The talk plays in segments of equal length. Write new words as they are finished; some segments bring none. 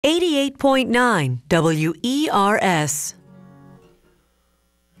88.9 WERS.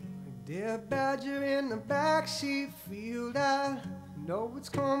 Dear badger in the backseat field, I know it's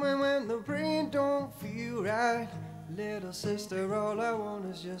coming when the rain don't feel right. Little sister, all I want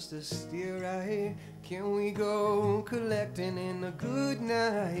is just to steer right. Can we go collecting in the good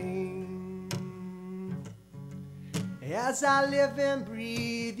night? As I live and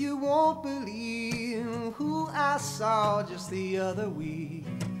breathe, you won't believe who I saw just the other week.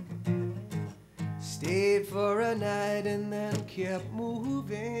 Stayed for a night and then kept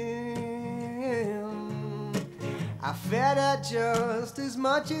moving. I fed her just as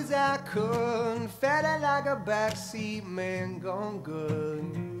much as I could, fed her like a backseat man gone good.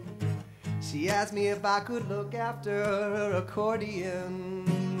 She asked me if I could look after her accordion.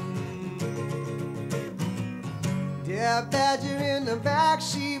 Dear badger in the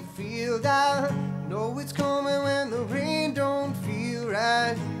backseat field, I know it's coming when the rain don't feel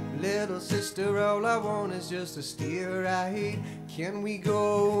right. Little sister, all I want is just to steer right. Can we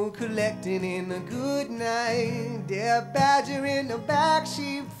go collecting in the good night? Dear badger in the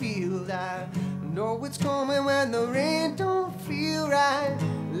backseat field, I know it's coming when the rain don't feel right.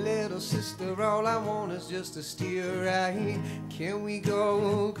 Little sister, all I want is just to steer right. Can we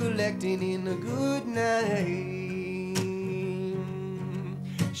go collecting in the good night?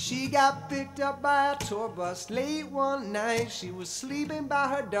 She got picked up by a tour bus late one night. She was sleeping by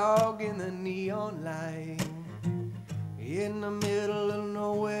her dog in the neon light. In the middle of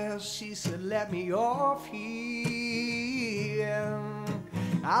nowhere, she said, let me off here.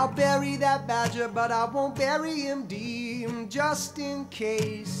 I'll bury that badger, but I won't bury him deep, just in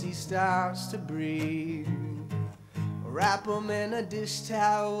case he starts to breathe. Wrap him in a dish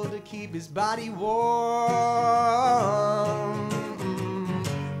towel to keep his body warm.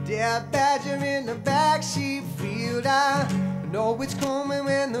 Dear badger in the backseat field, I know it's coming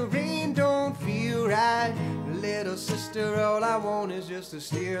when the rain don't feel right. Little sister, all I want is just to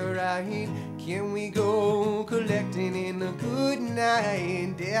steer right. Can we go collecting in the good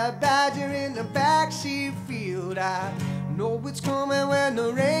night? Dear badger in the backseat field, I know it's coming when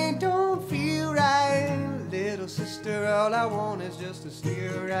the rain don't feel right. Little sister, all I want is just to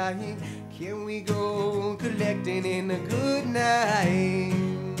steer right. Can we go collecting in the good night?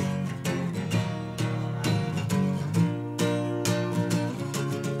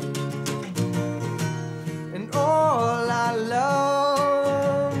 All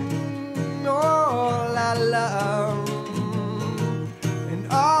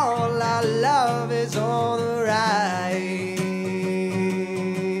I love is on the rise.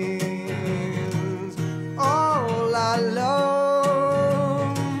 All I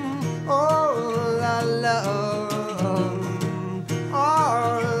love, all I love,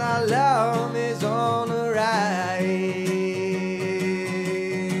 all I love is on the rise.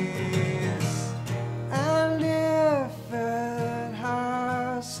 And if it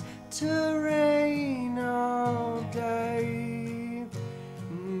has to rain all day,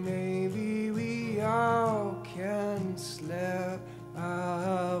 maybe we all can slip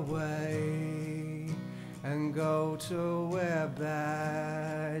away and go to where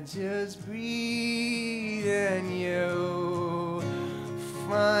badgers breathe, and you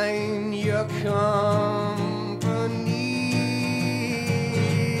find your calm.